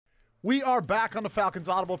We are back on the Falcons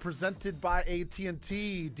Audible presented by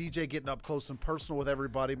AT&T. DJ getting up close and personal with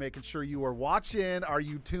everybody, making sure you are watching. Are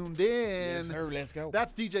you tuned in? Yes, sir. Let's go.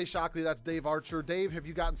 That's DJ Shockley. That's Dave Archer. Dave, have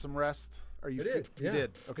you gotten some rest? Are you? You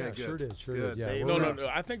did. Okay, yeah, good. Sure Good. did. Yeah, Dave, No.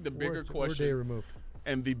 I think the bigger question, we're day removed.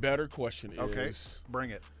 and the better question is, bring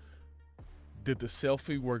it. did the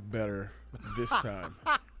selfie work better this time?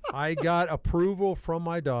 I got approval from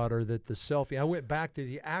my daughter that the selfie, I went back to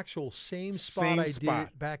the actual same spot I did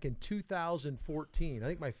it back in 2014. I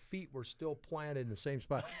think my feet were still planted in the same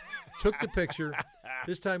spot. Took the picture.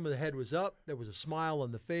 This time the head was up. There was a smile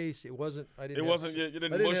on the face. It wasn't. I didn't. You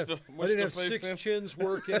didn't mush the face. I didn't have six chins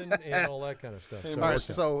working and all that kind of stuff. All right.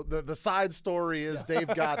 So the side story is Dave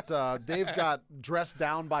got dressed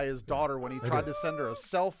down by his daughter when he tried to send her a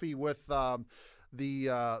selfie with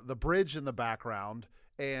the bridge in the background.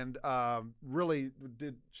 And really,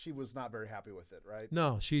 she was not very happy with it, right?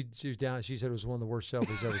 No, she was down. She said it was one of the worst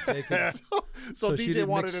selfies ever taken. so DJ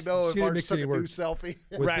wanted to know if Arch took a new selfie.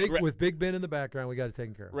 With Big Ben in the background, we got it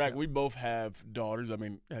taken care of. Rack, we both have daughters. I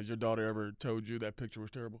mean, has your daughter ever told you that picture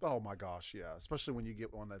was terrible? Oh, my gosh, yeah. Especially when you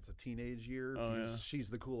get one that's a teenage year. She's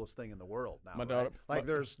the coolest thing in the world now. My daughter, right?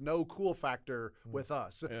 There's no cool factor with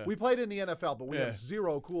us. Yeah. We played in the NFL, but we have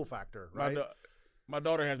zero cool factor, right? My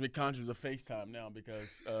daughter has me conscious of FaceTime now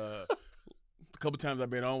because a couple times I've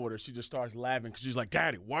been on with her, she just starts laughing because she's like,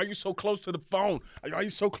 "Daddy, why are you so close to the phone? Why are you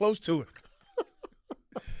so close to it?"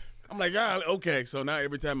 I'm like, "Yeah, okay." So now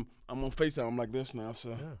every time I'm on FaceTime, I'm like this now.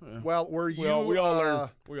 So, well, were you? We all learn.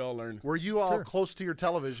 We all learn. Were you all close to your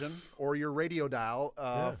television or your radio dial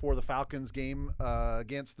for the Falcons game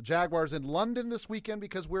against the Jaguars in London this weekend?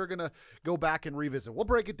 Because we're going to go back and revisit. We'll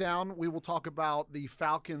break it down. We will talk about the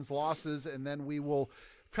Falcons' losses, and then we will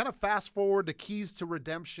kind of fast forward to keys to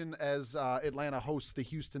redemption as Atlanta hosts the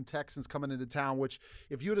Houston Texans coming into town. Which,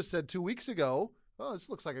 if you would have said 2 weeks ago, oh, this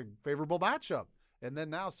looks like a favorable matchup. And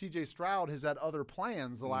then now C.J. Stroud has had other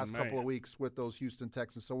plans the last couple of weeks with those Houston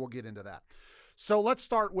Texans, so we'll get into that. So let's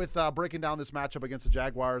start with breaking down this matchup against the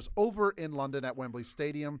Jaguars over in London at Wembley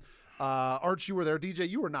Stadium. Arch, you were there. DJ,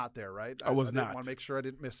 you were not there, right? I was not. I want to make sure I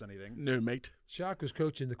didn't miss anything. No, mate. Shock was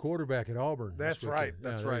coaching the quarterback at Auburn. That's right.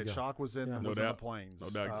 That's right. Shock was in the Plains.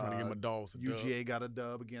 No doubt. Trying to get my dogs. UGA got a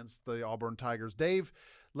dub against the Auburn Tigers. Dave,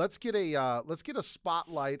 let's get a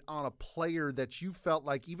spotlight on a player that you felt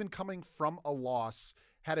like, even coming from a loss,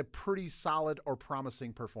 had a pretty solid or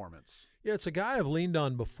promising performance. Yeah, it's a guy I've leaned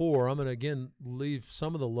on before. I'm going to, again, leave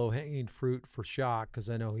some of the low-hanging fruit for Shock because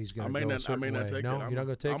I know he's going to go a certain way. I may not take it. No, you're not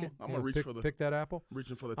going to take it? I'm going to reach for pick that apple?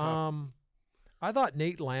 Reaching for the top. I thought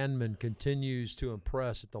Nate Landman continues to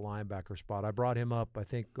impress at the linebacker spot. I brought him up, I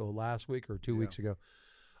think, last week or 2 weeks ago.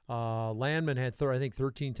 Landman had,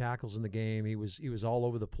 13 tackles in the game. He was all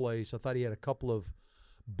over the place. I thought he had a couple of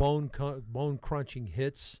bone-crunching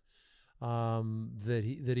hits that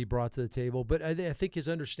he brought to the table. But I think his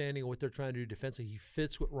understanding of what they're trying to do defensively, he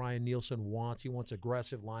fits what Ryan Nielsen wants. He wants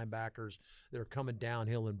aggressive linebackers that are coming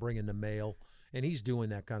downhill and bringing the mail, and he's doing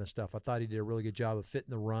that kind of stuff. I thought he did a really good job of fitting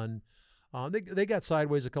the run. They got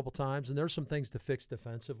sideways a couple times, and there's some things to fix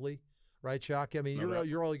defensively, right, Shock? I mean,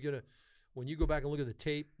 you're all going to – when you go back and look at the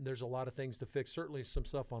tape, there's a lot of things to fix. Certainly some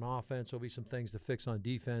stuff on offense. There'll be some things to fix on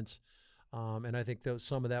defense. And I think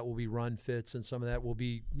some of that will be run fits and some of that will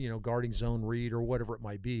be, guarding zone read or whatever it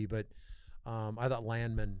might be. But I thought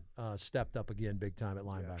Landman stepped up again big time at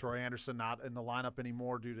linebacker. Troy Anderson not in the lineup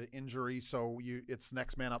anymore due to injury, so it's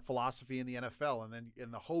next man up philosophy in the NFL. And then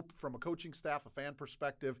in the hope from a coaching staff, a fan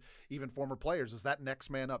perspective, even former players, is that next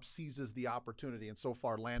man up seizes the opportunity. And so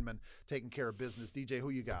far, Landman taking care of business. DJ, who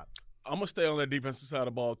you got? I'm going to stay on that defensive side of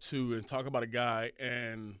the ball too and talk about a guy,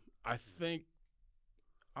 and I think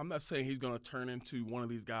I'm not saying he's going to turn into one of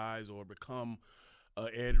these guys or become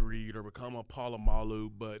Ed Reed or become a Polamalu,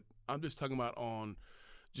 but I'm just talking about on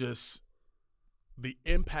just the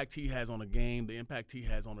impact he has on a game, the impact he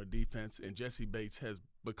has on a defense, and Jesse Bates has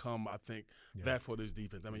become, I think, that for this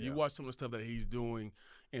defense. I mean, you watch some of the stuff that he's doing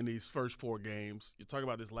in these first 4 games. You talk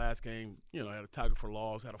about this last game, had a tackle for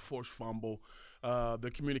loss, had a forced fumble,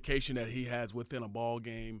 the communication that he has within a ball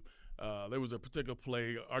game. There was a particular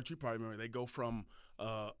play, Archie probably remember, they go from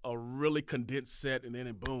a really condensed set and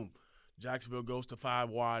then boom, Jacksonville goes to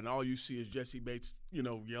 5 wide, and all you see is Jesse Bates,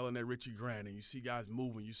 yelling at Richie Grant, and you see guys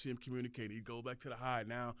moving. You see him communicate. He goes back to the high.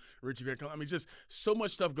 Now Richie Grant comes. I mean, just so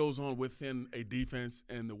much stuff goes on within a defense,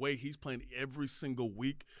 and the way he's playing every single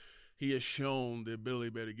week, he has shown the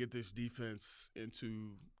ability to get this defense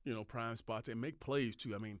into, prime spots and make plays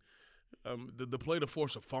too. I mean, the play to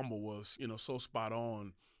force a fumble was, so spot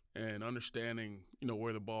on. And understanding,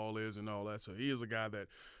 where the ball is and all that. So he is a guy that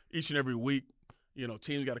each and every week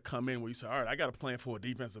teams got to come in where you say, all right, I got a plan for a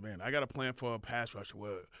defensive end. I got a plan for a pass rusher.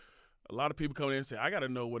 Well, a lot of people come in and say, I got to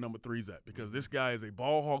know where number 3's at because this guy is a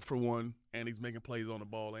ball hawk for one, and he's making plays on the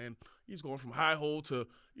ball. And he's going from high hole to,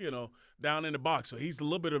 down in the box. So he's a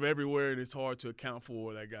little bit of everywhere, and it's hard to account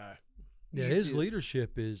for that guy. Yeah, his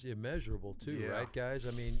leadership is immeasurable too, right, guys?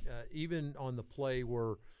 I mean, even on the play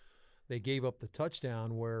where they gave up the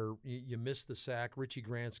touchdown where you missed the sack, Richie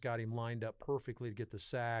Grant's got him lined up perfectly to get the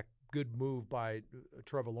sack. Good move by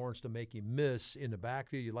Trevor Lawrence to make him miss in the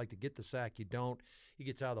backfield. You'd like to get the sack. You don't. He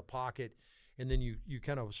gets out of the pocket, and then you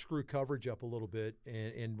kind of screw coverage up a little bit,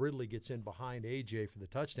 and Ridley gets in behind A.J. for the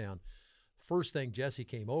touchdown. First thing Jesse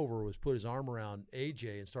came over was put his arm around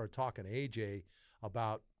A.J. and started talking to A.J.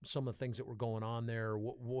 about some of the things that were going on there,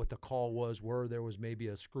 what the call was, where there was maybe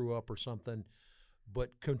a screw-up or something.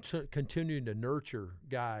 But continuing to nurture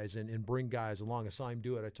guys and bring guys along. I saw him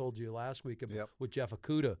do it. I told you last week with Jeff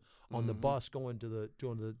Okudah on the bus going to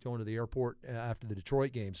the airport after the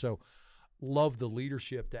Detroit game. So love the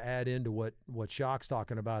leadership to add into what Shock's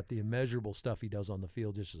talking about, the immeasurable stuff he does on the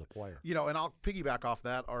field just as a player. And I'll piggyback off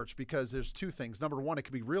that, Arch, because there's two things. Number one, it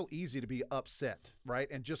can be real easy to be upset, right,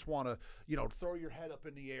 and just want to, throw your head up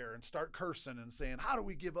in the air and start cursing and saying, how do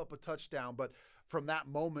we give up a touchdown? But from that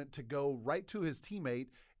moment to go right to his teammate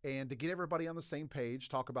and to get everybody on the same page,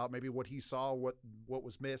 talk about maybe what he saw, what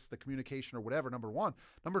was missed, the communication or whatever, number one.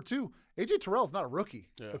 Number two, A.J. Terrell's not a rookie,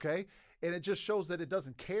 okay? And it just shows that it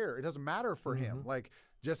doesn't care. It doesn't matter for him. Like,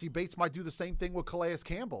 Jesse Bates might do the same thing with Calais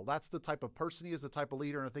Campbell. That's the type of person he is, the type of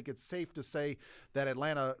leader, and I think it's safe to say that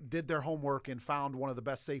Atlanta did their homework and found one of the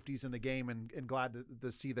best safeties in the game, and glad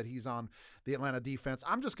to see that he's on the Atlanta defense.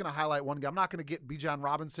 I'm just going to highlight one guy. I'm not going to get Bijan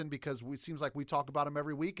Robinson because it seems like we talk about him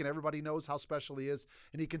every week, and everybody knows how special he is,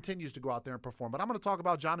 and he continues to go out there and perform. But I'm going to talk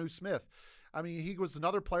about Jonnu Smith. I mean, he was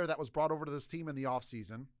another player that was brought over to this team in the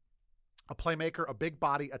offseason. A playmaker, a big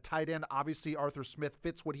body, a tight end. Obviously, Arthur Smith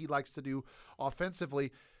fits what he likes to do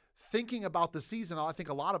offensively. Thinking about the season, I think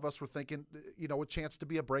a lot of us were thinking, a chance to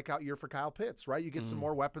be a breakout year for Kyle Pitts, right? You get some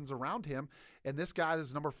more weapons around him, and this guy,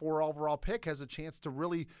 this number 4 overall pick, has a chance to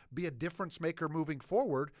really be a difference maker moving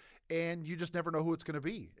forward, and you just never know who it's going to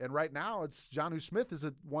be. And right now, it's Jonnu Smith is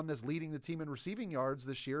the one that's leading the team in receiving yards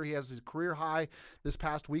this year. He has his career high this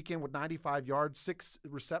past weekend with 95 yards, 6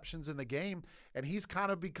 receptions in the game, and he's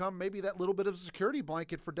kind of become maybe that little bit of a security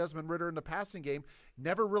blanket for Desmond Ridder in the passing game.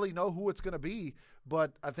 Never really know who it's going to be,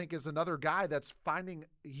 but I think is another guy that's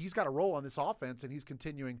he's got a role on this offense, and he's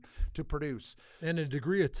continuing to produce. And a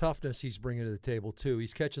degree of toughness he's bringing to the table, too.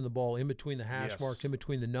 He's catching the ball in between the hash marks, in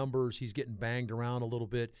between the numbers. He's getting banged around a little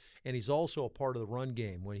bit, and he's also a part of the run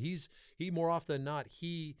game. When he more often than not,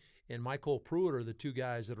 he and Michael Pruitt are the two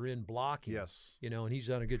guys that are in blocking. Yes. And he's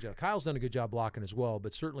done a good job. Kyle's done a good job blocking as well,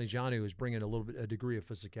 but certainly Jonnu is bringing a degree of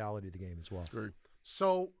physicality to the game as well. Great.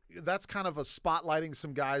 So that's kind of a spotlighting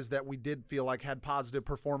some guys that we did feel like had positive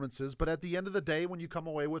performances. But at the end of the day, when you come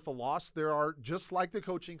away with a loss, there are, just like the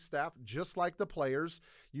coaching staff, just like the players,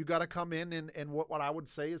 you got to come in and what I would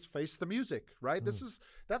say is face the music, right?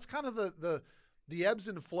 That's kind of the ebbs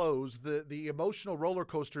and flows, the emotional roller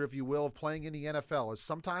coaster, if you will, of playing in the NFL. Is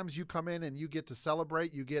sometimes you come in and you get to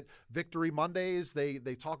celebrate. You get Victory Mondays. They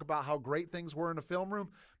talk about how great things were in the film room.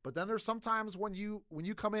 But then there's sometimes when you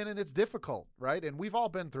come in and it's difficult, right? And we've all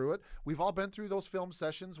been through it. We've all been through those film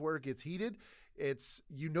sessions where it gets heated. It's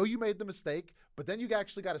you made the mistake, but then you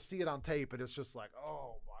actually got to see it on tape, and it's just like,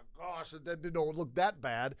 oh my gosh, it didn't look that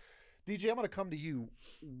bad. DJ, I'm going to come to you.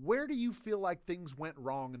 Where do you feel like things went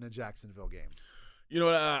wrong in the Jacksonville game?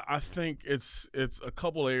 I think it's a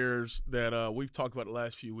couple errors that we've talked about the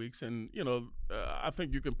last few weeks, and I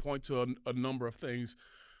think you can point to a number of things.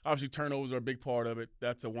 Obviously, turnovers are a big part of it.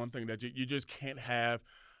 That's the one thing that you just can't have.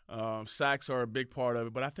 Sacks are a big part of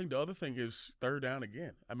it, but I think the other thing is third down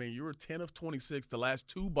again. I mean, you were 10 of 26 the last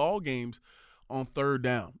 2 ball games on third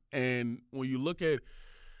down, and when you look at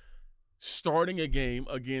starting a game,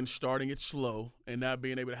 again, starting it slow and not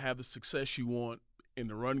being able to have the success you want in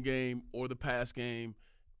the run game or the pass game,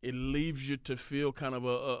 it leaves you to feel kind of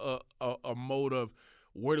a mode of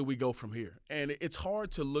where do we go from here? And it's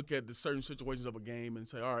hard to look at the certain situations of a game and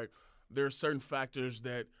say, all right, there are certain factors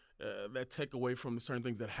that take away from the certain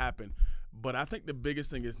things that happen. But I think the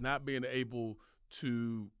biggest thing is not being able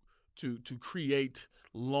to create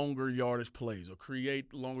longer yardage plays or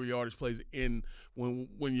create longer yardage plays when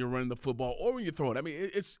you're running the football or when you throw it. I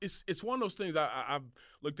mean, it's one of those things I've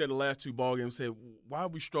looked at the last 2 ball games and said, why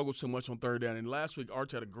have we struggled so much on third down? And last week,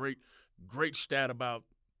 Arch had a great stat about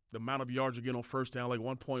the amount of yards you get on first down, like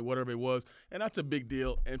 1 point, whatever it was, and that's a big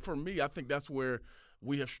deal. And for me, I think that's where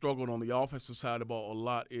we have struggled on the offensive side of the ball a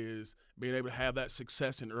lot is being able to have that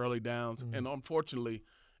success in early downs. And unfortunately,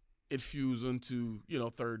 it fused into,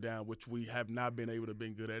 third down, which we have not been able to be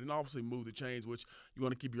good at. And obviously move the chains, which you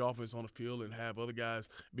want to keep your offense on the field and have other guys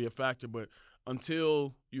be a factor. But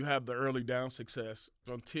until you have the early down success,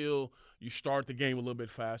 until you start the game a little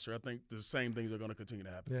bit faster, I think the same things are going to continue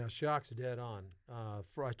to happen. Yeah, Shock's dead on.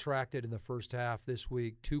 I tracked it in the first half this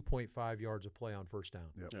week, 2.5 yards of play on first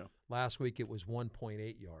down. Yep. Yeah. Last week it was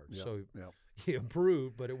 1.8 yards. Yep. So Yep. he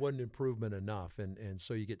improved, but it wasn't improvement enough. And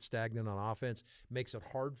so you get stagnant on offense. Makes it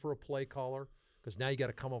hard for a play caller because now you got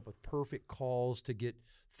to come up with perfect calls to get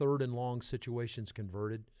third and long situations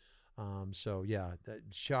converted. So, yeah,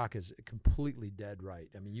 Shock is completely dead right.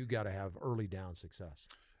 I mean, you got to have early down success.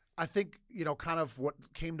 I think, kind of what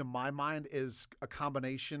came to my mind is a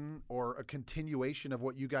combination or a continuation of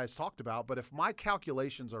what you guys talked about. But if my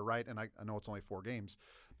calculations are right, and I know it's only 4 games,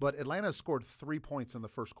 but Atlanta scored 3 points in the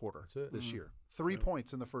first quarter this year. 3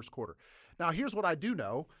 points in the first quarter. Now, here's what I do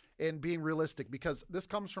know, and being realistic, because this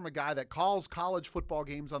comes from a guy that calls college football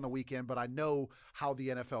games on the weekend, but I know how the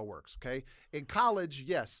NFL works, okay? In college,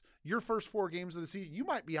 yes, your first 4 games of the season, you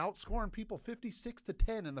might be outscoring people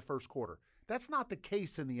 56-10 in the first quarter. That's not the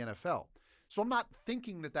case in the NFL. So I'm not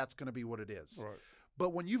thinking that that's going to be what it is. Right.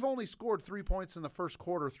 But when you've only scored 3 points in the first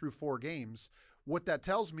quarter through 4 games, what that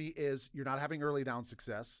tells me is you're not having early down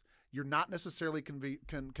success. You're not necessarily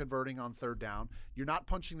converting on third down. You're not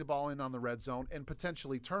punching the ball in on the red zone and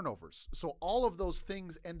potentially turnovers. So all of those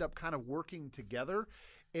things end up kind of working together.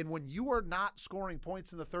 And when you are not scoring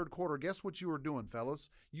points in the third quarter, guess what you are doing, fellas?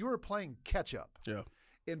 You are playing catch up. Yeah.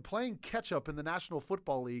 And playing catch up in the National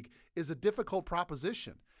Football League is a difficult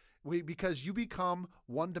proposition because you become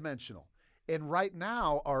one-dimensional. And right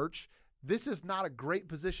now, Arch, this is not a great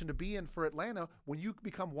position to be in for Atlanta when you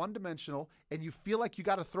become one-dimensional and you feel like you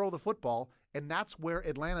got to throw the football, and that's where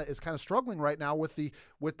Atlanta is kind of struggling right now with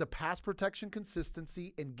the pass protection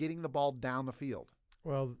consistency and getting the ball down the field.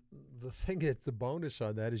 Well, the thing that's the bonus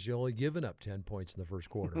on that is you're only giving up 10 points in the first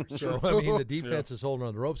quarter. So, I mean, the defense is holding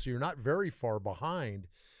on the ropes, so you're not very far behind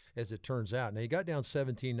as it turns out. Now, you got down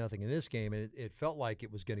 17-0 in this game, and it felt like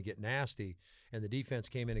it was going to get nasty, and the defense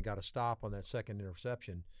came in and got a stop on that second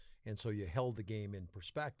interception. And so you held the game in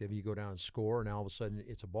perspective. You go down and score, and all of a sudden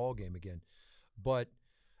it's a ball game again. But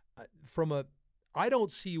I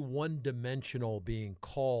don't see one-dimensional being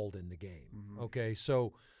called in the game. Mm-hmm. Okay,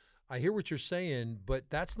 so I hear what you're saying, but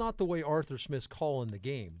that's not the way Arthur Smith's calling the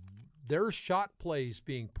game. There's shot plays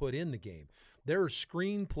being put in the game. There are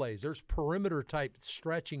screen plays. There's perimeter-type,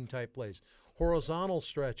 stretching-type plays, horizontal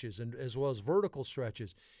stretches, and as well as vertical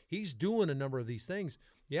stretches. He's doing a number of these things.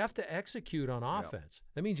 You have to execute on offense.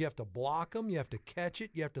 Yep. That means you have to block them, you have to catch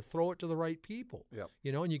it, you have to throw it to the right people. Yep.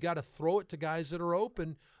 And you got to throw it to guys that are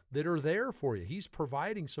open, that are there for you. He's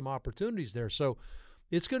providing some opportunities there. So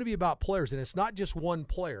it's going to be about players, and it's not just one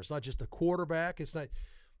player. It's not just a quarterback. It's not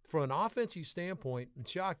from an offensive standpoint. And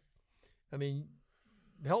Shock, I mean,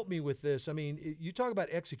 help me with this. I mean, you talk about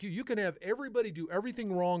execute. You can have everybody do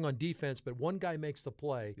everything wrong on defense, but one guy makes the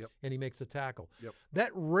play and he makes the tackle. Yep.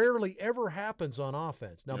 That rarely ever happens on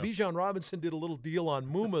offense. Now, Bijan Robinson did a little deal on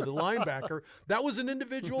Muma, the linebacker. That was an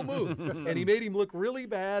individual move, and he made him look really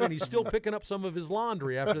bad, and he's still picking up some of his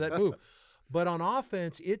laundry after that move. But on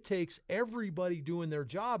offense, it takes everybody doing their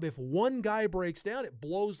job. If one guy breaks down, it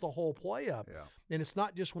blows the whole play up. Yeah. And it's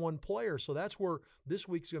not just one player. So that's where this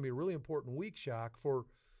week's going to be a really important week, Shock, for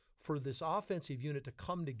this offensive unit to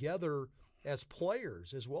come together as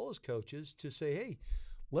players as well as coaches to say, hey,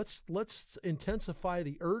 let's intensify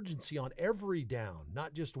the urgency on every down,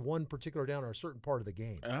 not just one particular down or a certain part of the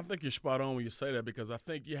game. And I think you're spot on when you say that, because I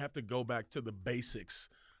think you have to go back to the basics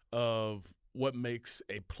of what makes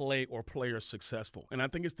a play or player successful. And I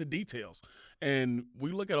think it's the details. And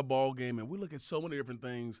we look at a ball game and we look at so many different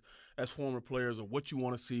things as former players of what you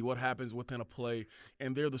want to see, what happens within a play.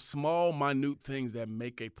 And they're the small, minute things that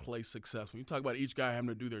make a play successful. You talk about each guy having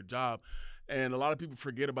to do their job. And a lot of people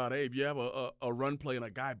forget about, hey, if you have a run play and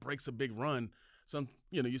a guy breaks a big run,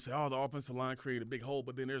 you say, oh, the offensive line created a big hole,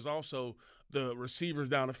 but then there's also the receivers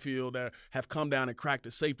down the field that have come down and cracked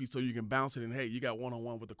the safety so you can bounce it, and, hey, you got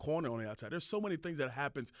one-on-one with the corner on the outside. There's so many things that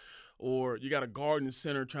happens, or you got a guard in the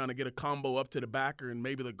center trying to get a combo up to the backer, and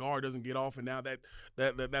maybe the guard doesn't get off, and now that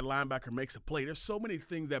linebacker makes a play. There's so many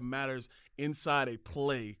things that matters inside a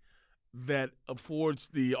play that affords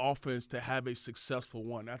the offense to have a successful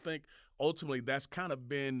one. I think ultimately that's kind of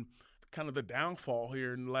been the downfall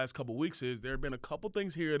here in the last couple of weeks is there have been a couple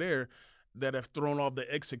things here or there, that have thrown off the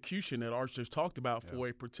execution that Arch just talked about for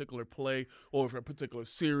a particular play or for a particular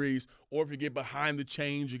series, or if you get behind the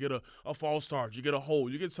chains, you get a false start, you get a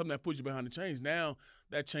hold, you get something that puts you behind the chains. Now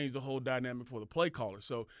that changed the whole dynamic for the play caller.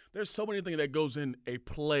 So there's so many things that goes in a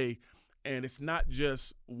play, and it's not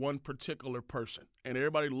just one particular person. And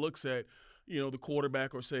everybody looks at, the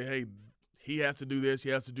quarterback or say, hey, he has to do this, he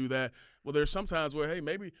has to do that. Well, there's sometimes where, hey,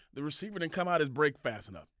 maybe the receiver didn't come out his break fast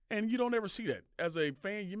enough. And you don't ever see that. As a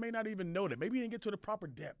fan, you may not even know that. Maybe he didn't get to the proper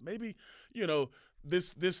depth. Maybe,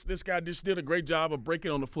 this guy just did a great job of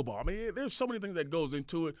breaking on the football. I mean, there's so many things that goes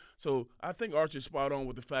into it. So I think Arch is spot on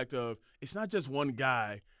with the fact of it's not just one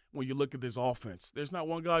guy when you look at this offense. There's not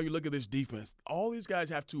one guy when you look at this defense. All these guys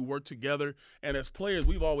have to work together. And as players,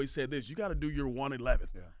 we've always said this, you got to do your 111.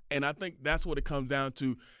 Yeah. And I think that's what it comes down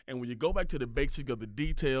to. And when you go back to the basics of the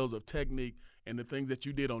details of technique and the things that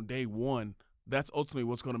you did on day one, that's ultimately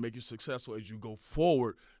what's going to make you successful as you go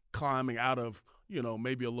forward, climbing out of,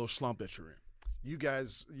 maybe a little slump that you're in. You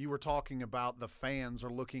guys, you were talking about the fans are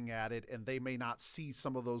looking at it and they may not see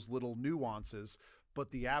some of those little nuances, but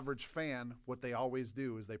the average fan, what they always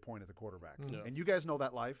do is they point at the quarterback. Yeah. And you guys know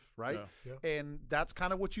that life, right? Yeah. Yeah. And that's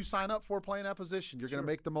kind of what you sign up for playing that position. You're going to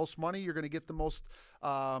make the most money. You're going to get the most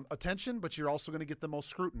attention, but you're also going to get the most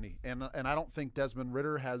scrutiny. And I don't think Desmond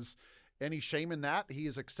Ridder has any shame in that. He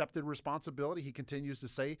has accepted responsibility. He continues to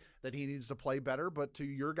say that he needs to play better, but to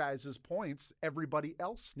your guys' points, everybody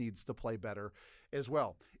else needs to play better as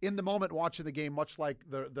well. In the moment watching the game, much like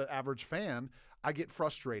the average fan, I get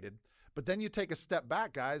frustrated. But then you take a step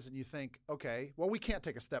back, guys, and you think, okay, well, we can't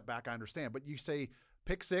take a step back, I understand, but you say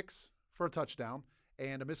pick six for a touchdown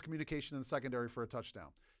and a miscommunication in the secondary for a touchdown.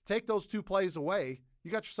 Take those two plays away,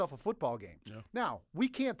 you got yourself a football game. Yeah. Now, we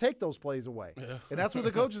can't take those plays away. Yeah. And that's what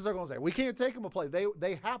the coaches are going to say. We can't take them a play.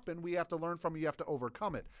 They happen. We have to learn from them. You have to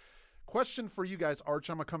overcome it. Question for you guys, Arch,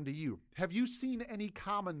 I'm going to come to you. Have you seen any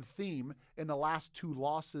common theme in the last two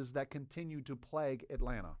losses that continue to plague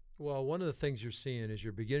Atlanta? Well, one of the things you're seeing is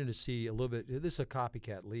you're beginning to see a little bit – this is a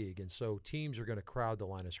copycat league, and so teams are going to crowd the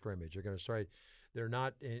line of scrimmage. They're going to start – they're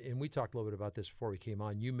not – and we talked a little bit about this before we came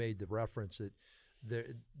on. You made the reference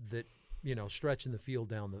that stretching the field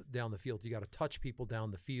down the field. You got to touch people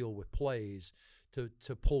down the field with plays to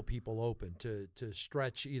pull people open, to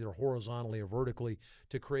stretch either horizontally or vertically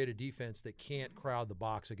to create a defense that can't crowd the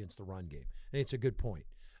box against the run game. And it's a good point.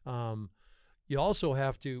 You also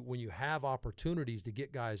have to, when you have opportunities to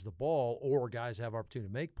get guys the ball or guys have opportunity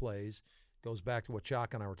to make plays, goes back to what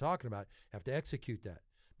Chuck and I were talking about, have to execute that.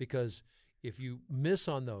 Because if you miss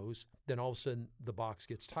on those, then all of a sudden the box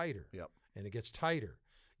gets tighter. Yep. And it gets tighter.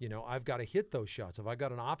 I've got to hit those shots. If I've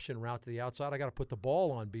got an option route to the outside, I got to put the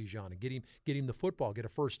ball on Bijan and get him the football, get a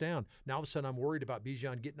first down. Now all of a sudden I'm worried about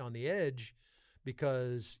Bijan getting on the edge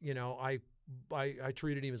because, I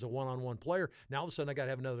treated him as a one-on-one player. Now all of a sudden I got to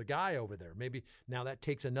have another guy over there. Maybe now that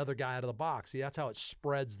takes another guy out of the box. See, that's how it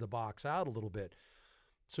spreads the box out a little bit.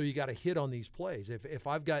 So you got to hit on these plays.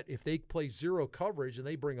 If they play zero coverage and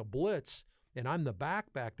they bring a blitz and I'm the back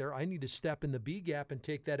there, I need to step in the B gap and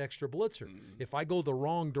take that extra blitzer. If I go the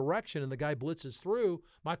wrong direction and the guy blitzes through,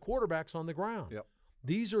 my quarterback's on the ground. Yep.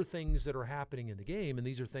 These are things that are happening in the game, and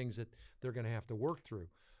these are things that they're going to have to work through.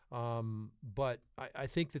 But I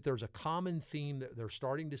think that there's a common theme that they're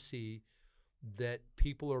starting to see, that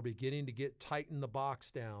people are beginning to tighten the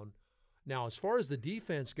box down. Now, as far as the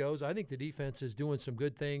defense goes, I think the defense is doing some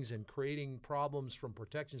good things and creating problems from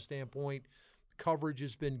protection standpoint. Coverage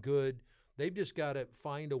has been good. They've just got to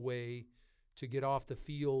find a way to get off the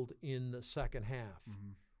field in the second half.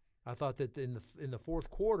 Mm-hmm. I thought that in the fourth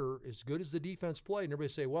quarter, as good as the defense played, and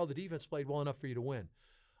everybody say, well, the defense played well enough for you to win.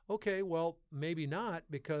 Okay, well, maybe not,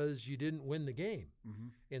 because you didn't win the game. Mm-hmm.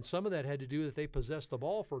 And some of that had to do that they possessed the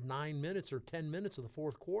ball for 9 minutes or 10 minutes of the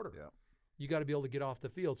fourth quarter. Yeah. You got to be able to get off the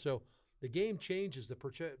field. So the game changes, the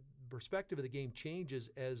perspective of the game changes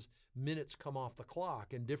as minutes come off the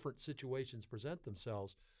clock and different situations present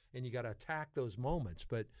themselves, and you got to attack those moments.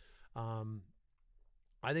 But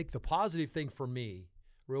I think the positive thing for me,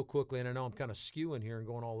 real quickly, and I know I'm kind of skewing here and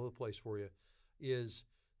going all over the place for you, is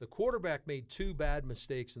the quarterback made two bad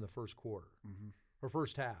mistakes in the first quarter, or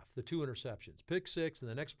first half, the two interceptions. Pick six, and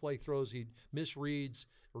the next play throws, he misreads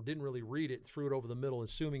or didn't really read it, threw it over the middle,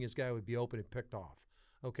 assuming his guy would be open and picked off,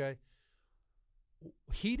 okay?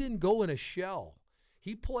 He didn't go in a shell.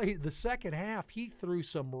 He played the second half. He threw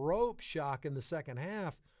some rope shock in the second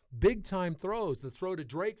half. Big-time throws, the throw to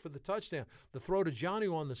Drake for the touchdown, the throw to Johnny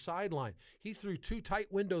on the sideline. He threw two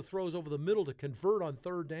tight window throws over the middle to convert on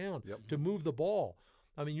third down, to move the ball.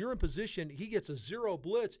 I mean, you're in position. He gets a zero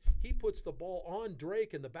blitz. He puts the ball on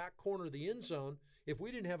Drake in the back corner of the end zone. If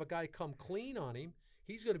we didn't have a guy come clean on him,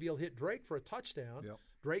 he's going to be able to hit Drake for a touchdown. Yep.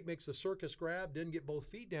 Drake makes the circus grab, didn't get both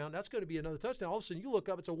feet down. That's going to be another touchdown. All of a sudden, you look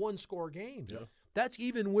up, it's a one-score game. Yeah. That's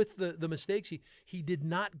even with the mistakes. He did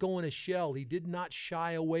not go in a shell. He did not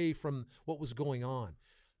shy away from what was going on.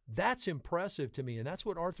 That's impressive to me, and that's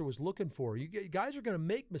what Arthur was looking for. You guys are going to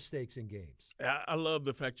make mistakes in games. I love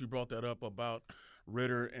the fact you brought that up about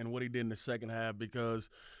Ritter and what he did in the second half, because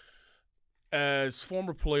as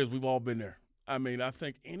former players, we've all been there. I mean, I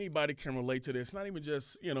think anybody can relate to this, not even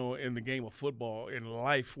just, in the game of football, in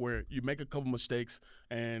life, where you make a couple mistakes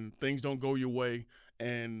and things don't go your way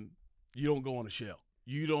and you don't go on a shell.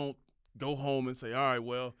 You don't go home and say, all right,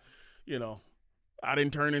 well, I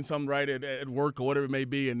didn't turn in something right at work or whatever it may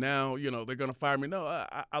be, and now, they're going to fire me. No,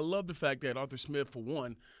 I love the fact that Arthur Smith, for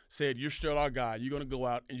one, said, you're still our guy. You're going to go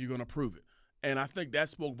out and you're going to prove it. And I think that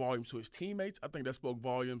spoke volumes to his teammates. I think that spoke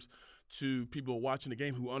volumes to people watching the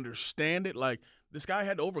game who understand it. Like, this guy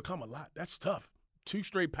had to overcome a lot. That's tough. 2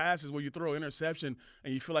 straight passes where you throw an interception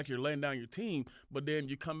and you feel like you're laying down your team, but then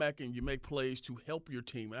you come back and you make plays to help your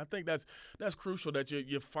team. And I think that's crucial, that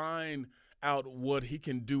you find out what he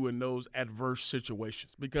can do in those adverse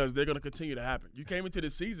situations, because they're going to continue to happen. You came into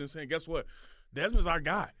the season saying, guess what? Desmond's our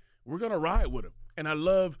guy. We're going to ride with him. And I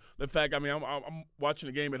love the fact, I'm watching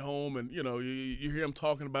the game at home, and, you hear them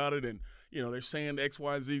talking about it, and, they're saying the X,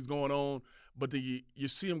 Y, and Z is going on, but then you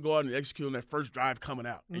see them go out and execute on that first drive coming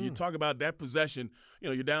out. And you talk about that possession,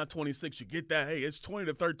 you're down 26, you get that, hey, it's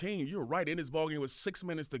 20-13. You're right in this ballgame with 6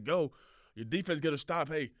 minutes to go. Your defense get a stop,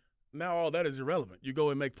 hey, now all that is irrelevant. You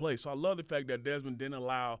go and make plays. So I love the fact that Desmond didn't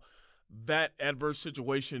allow that adverse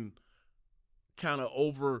situation kind of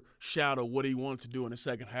overshadow what he wanted to do in the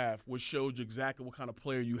second half, which shows you exactly what kind of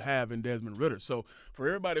player you have in Desmond Ritter. So for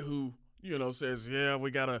everybody who, says, yeah,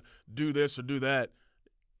 we got to do this or do that,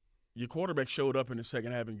 your quarterback showed up in the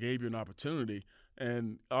second half and gave you an opportunity,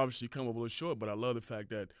 and obviously you come up a little short, but I love the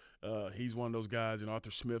fact that he's one of those guys, and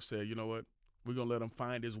Arthur Smith said, you know what, we're going to let him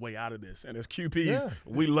find his way out of this. And as QBs,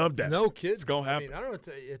 we love that. No kids. It's going to happen. I don't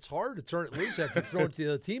know. It's hard to turn it loose after you've thrown it to the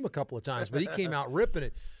other team a couple of times, but he came out ripping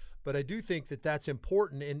it. But I do think that that's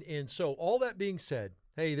important. And so all that being said,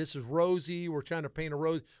 hey, this is rosy. We're trying to paint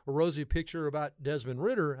a rosy picture about Desmond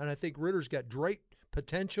Ritter, and I think Ritter's got great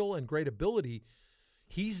potential and great ability.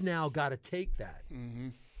 He's now got to take that. Mm-hmm.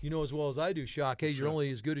 You know as well as I do, Shock, hey, you're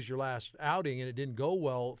only as good as your last outing, and it didn't go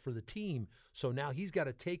well for the team. So now he's got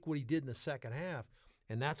to take what he did in the second half,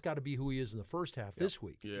 and that's got to be who he is in the first half this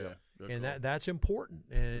week. Yeah. And that's important,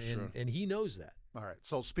 and he knows that. All right,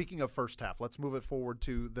 so speaking of first half, let's move it forward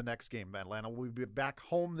to the next game. Atlanta will be back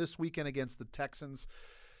home this weekend against the Texans.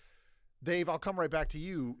 Dave, I'll come right back to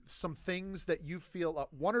you. Some things that you feel,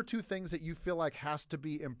 1 or 2 things that you feel like has to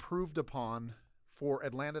be improved upon for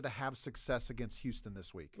Atlanta to have success against Houston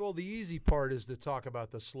this week. Well, the easy part is to talk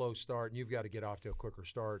about the slow start, and you've got to get off to a quicker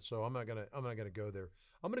start. So I'm not gonna go there.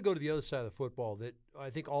 I'm gonna go to the other side of the football. That I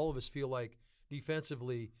think all of us feel like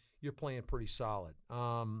defensively you're playing pretty solid.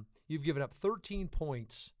 You've given up 13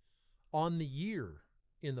 points on the year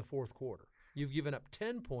in the fourth quarter. You've given up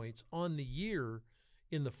 10 points on the year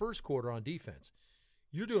in the first quarter on defense.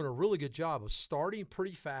 You're doing a really good job of starting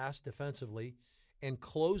pretty fast defensively and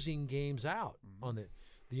closing games out on it.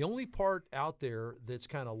 The only part out there that's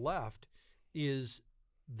kind of left is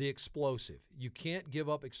the explosive. You can't give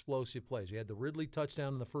up explosive plays. You had the Ridley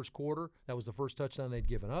touchdown in the first quarter. That was the first touchdown they'd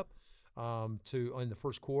given up in the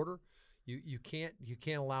first quarter. You can't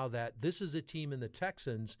allow that. This is a team in the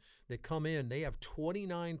Texans that come in. They have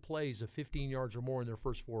 29 plays of 15 yards or more in their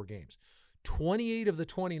first 4 games. 28 of the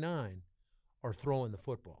 29 are throwing the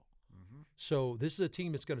football. So this is a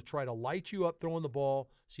team that's going to try to light you up throwing the ball.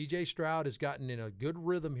 C.J. Stroud has gotten in a good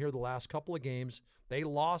rhythm here the last couple of games. They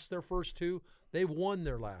lost their first 2. They've won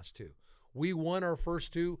their last 2. We won our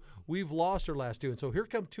first 2. We've lost our last 2. And so here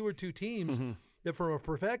come 2 or 2 teams that from a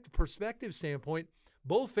perspective standpoint,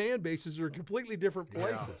 both fan bases are in completely different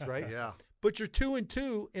places, right? Yeah. But you're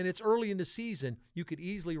 2-2, and it's early in the season. You could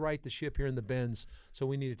easily right the ship here in the Benz, so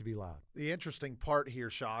we need it to be loud. The interesting part here,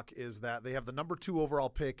 Shock, is that they have the number 2 overall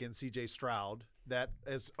pick in C.J. Stroud that,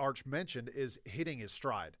 as Arch mentioned, is hitting his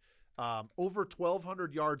stride. Over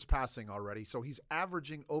 1,200 yards passing already, so he's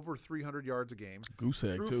averaging over 300 yards a game. Goose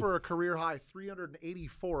egg, Threw for a career high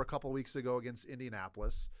 384 a couple weeks ago against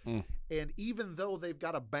Indianapolis. And even though they've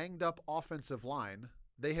got a banged-up offensive line,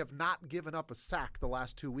 they have not given up a sack the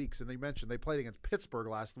last 2 weeks. And they mentioned they played against Pittsburgh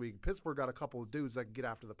last week. Pittsburgh got a couple of dudes that can get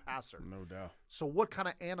after the passer. No doubt. So what kind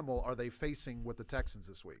of animal are they facing with the Texans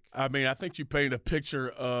this week? I mean, I think you painted a picture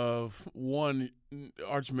of one.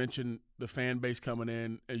 Arch mentioned the fan base coming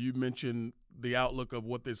in, and you mentioned the outlook of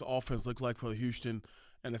what this offense looks like for Houston.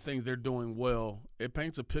 and the things they're doing well, it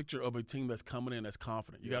paints a picture of a team that's coming in that's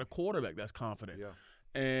confident. You got a quarterback that's confident. Yeah.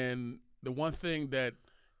 And the one thing that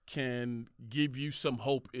can give you some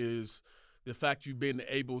hope is the fact you've been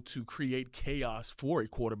able to create chaos for a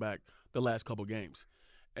quarterback the last couple games.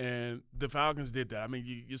 And the Falcons did that. I mean,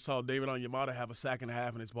 you saw David Onyemata have a sack and a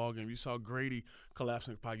half in his ballgame. You saw Grady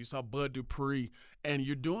collapsing the pocket. You saw Bud Dupree. And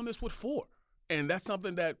you're doing this with 4. And that's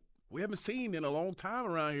something that we haven't seen in a long time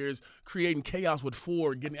around here, is creating chaos with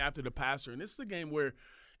 4, getting after the passer. And this is a game where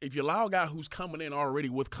if you allow a guy who's coming in already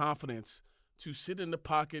with confidence to sit in the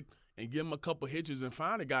pocket and give him a couple hitches and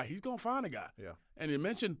find a guy, he's going to find a guy. Yeah. And you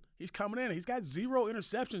mentioned he's coming in. He's got 0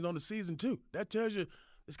 interceptions on the season, too. That tells you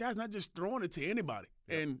this guy's not just throwing it to anybody.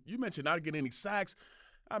 Yeah. And you mentioned not getting any sacks.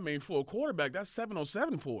 I mean, for a quarterback, that's 7 on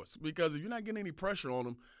 7 for us, because if you're not getting any pressure on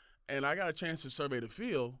him and I got a chance to survey the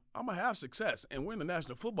field, I'm going to have success. And we're in the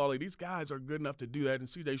National Football League. These guys are good enough to do that, and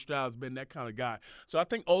C.J. Stroud's been that kind of guy. So I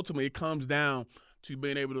think ultimately it comes down to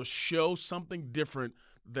being able to show something different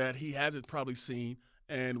that he hasn't probably seen.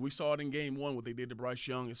 And we saw it in game 1, what they did to Bryce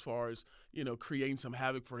Young, as far as, creating some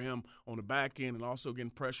havoc for him on the back end and also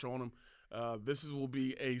getting pressure on him. This will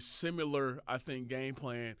be a similar, I think, game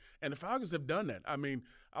plan. And the Falcons have done that. I mean,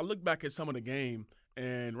 I look back at some of the game,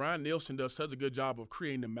 and Ryan Nielsen does such a good job of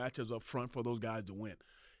creating the matchups up front for those guys to win.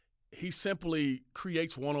 He simply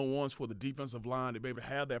creates one-on-ones for the defensive line to be able to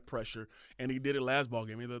have that pressure, and he did it last ball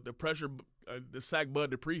game. I mean, the pressure, the sack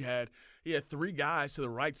Bud Dupree had, he had 3 guys to the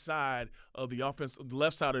right side of the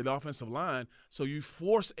left side of the offensive line. So you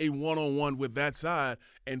force a one-on-one with that side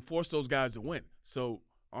and force those guys to win. So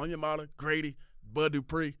Onyemata, Grady, Bud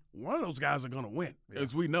Dupree, one of those guys are going to win,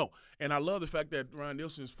 as we know. And I love the fact that Ryan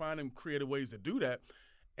Nielsen is finding creative ways to do that.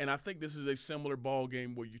 And I think this is a similar ball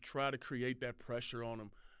game where you try to create that pressure on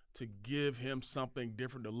him to give him something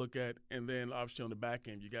different to look at. And then obviously on the back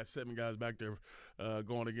end, you got 7 guys back there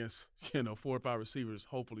going against 4 or 5 receivers.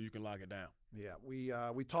 Hopefully you can lock it down. Yeah,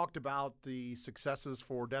 we talked about the successes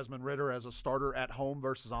for Desmond Ridder as a starter at home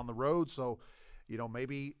versus on the road. So,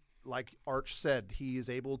 maybe – like Arch said, he is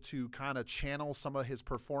able to kind of channel some of his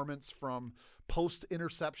performance from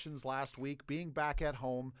post-interceptions last week, being back at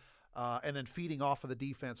home, and then feeding off of the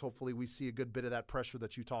defense. Hopefully we see a good bit of that pressure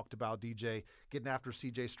that you talked about, DJ, getting after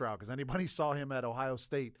C.J. Stroud. Because anybody saw him at Ohio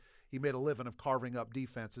State, he made a living of carving up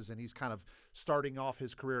defenses, and he's kind of starting off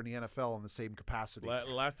his career in the NFL in the same capacity.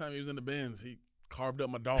 Last time he was in the Benz, he carved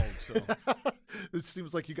up my dog. So it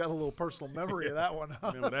seems like you got a little personal memory of that one.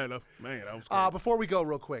 Remember that? Man, that was cool. Before we go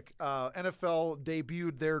real quick, NFL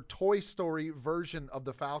debuted their Toy Story version of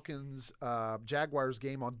the Falcons Jaguars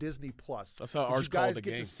game on Disney Plus. That's how Did Arch you guys called the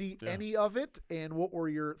get game. to see any of it, and what were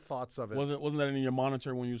your thoughts of it? Wasn't that in your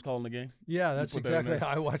monitor when you was calling the game? Yeah, that's exactly how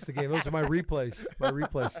I watched the game. Those are my replays.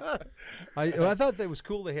 I thought that was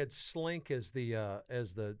cool. They had Slink as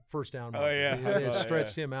the first down. Oh yeah, they had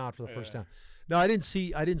stretched him out for the first down. No, I didn't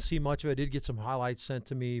see much of it. I did get some highlights sent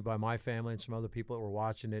to me by my family and some other people that were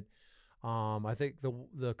watching it. I think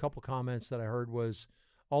the couple comments that I heard was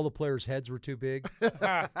all the players' heads were too big,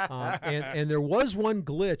 and there was one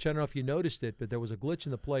glitch. I don't know if you noticed it, but there was a glitch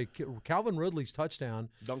in the play. Calvin Ridley's touchdown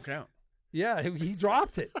don't count. Yeah, he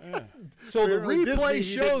dropped it. Yeah. So the Apparently replay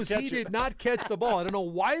Disney, shows he did not catch the ball. I don't know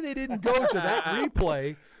why they didn't go to that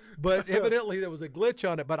replay. But evidently there was a glitch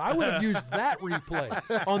on it. But I would have used that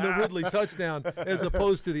replay on the Ridley touchdown as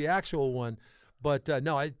opposed to the actual one. But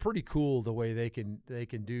no, it's pretty cool the way they can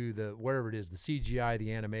do the whatever it is, the CGI,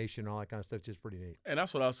 the animation, all that kind of stuff. Just pretty neat. And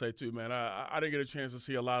that's what I'll say too, man. I didn't get a chance to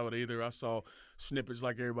see a lot of it either. I saw snippets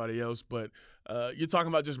like everybody else. But you're talking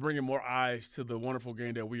about just bringing more eyes to the wonderful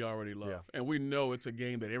game that we already love. Yeah. And we know it's a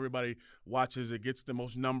game that everybody watches. It gets the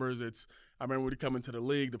most numbers. I remember when you come into the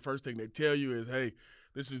league, the first thing they tell you is, hey,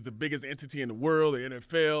 this is the biggest entity in the world, the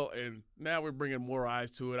NFL, and now we're bringing more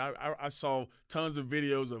eyes to it. I saw tons of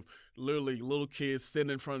videos of literally little kids sitting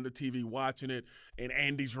in front of the TV watching it in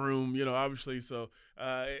Andy's room, obviously. So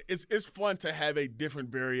it's fun to have a different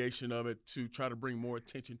variation of it to try to bring more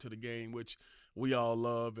attention to the game, which we all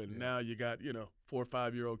love. And now you got, 4 or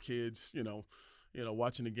 5-year-old kids,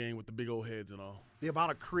 watching the game with the big old heads and all. The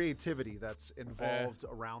amount of creativity that's involved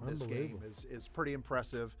around this game is pretty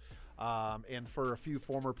impressive. And for a few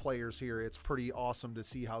former players here, it's pretty awesome to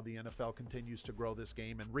see how the NFL continues to grow this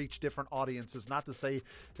game and reach different audiences. Not to say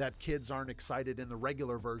that kids aren't excited in the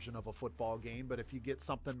regular version of a football game, but if you get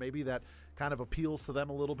something maybe that kind of appeals to them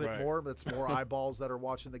a little bit more, that's more eyeballs that are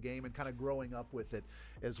watching the game and kind of growing up with it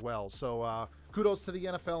as well. So kudos to the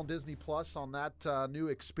NFL and Disney Plus on that new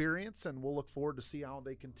experience, and we'll look forward to see how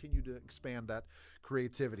they continue to expand that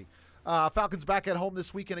creativity. Falcons back at home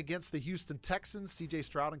this weekend against the Houston Texans. C.J.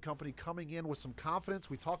 Stroud and company coming in with some confidence.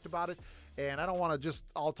 We talked about it, and I don't want to just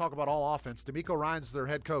all talk about all offense. DeMeco Ryans their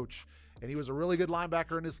head coach, and he was a really good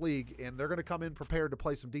linebacker in this league, and they're going to come in prepared to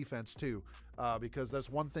play some defense too, because that's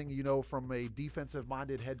one thing you know from a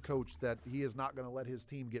defensive-minded head coach, that he is not going to let his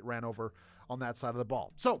team get ran over on that side of the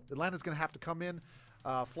ball. So Atlanta's going to have to come in,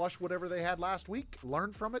 flush whatever they had last week,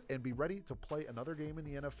 learn from it, and be ready to play another game in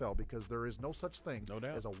the NFL, because there is no such thing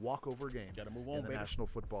as a walkover game in the National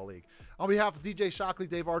Football League. On behalf of DJ Shockley,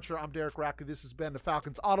 Dave Archer, I'm Derek Rackley. This has been the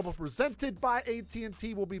Falcons Audible presented by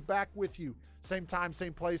AT&T. We'll be back with you same time,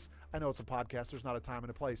 same place. I know it's a podcast. There's not a time and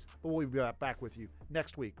a place, but we'll be back with you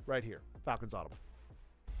next week right here, Falcons Audible.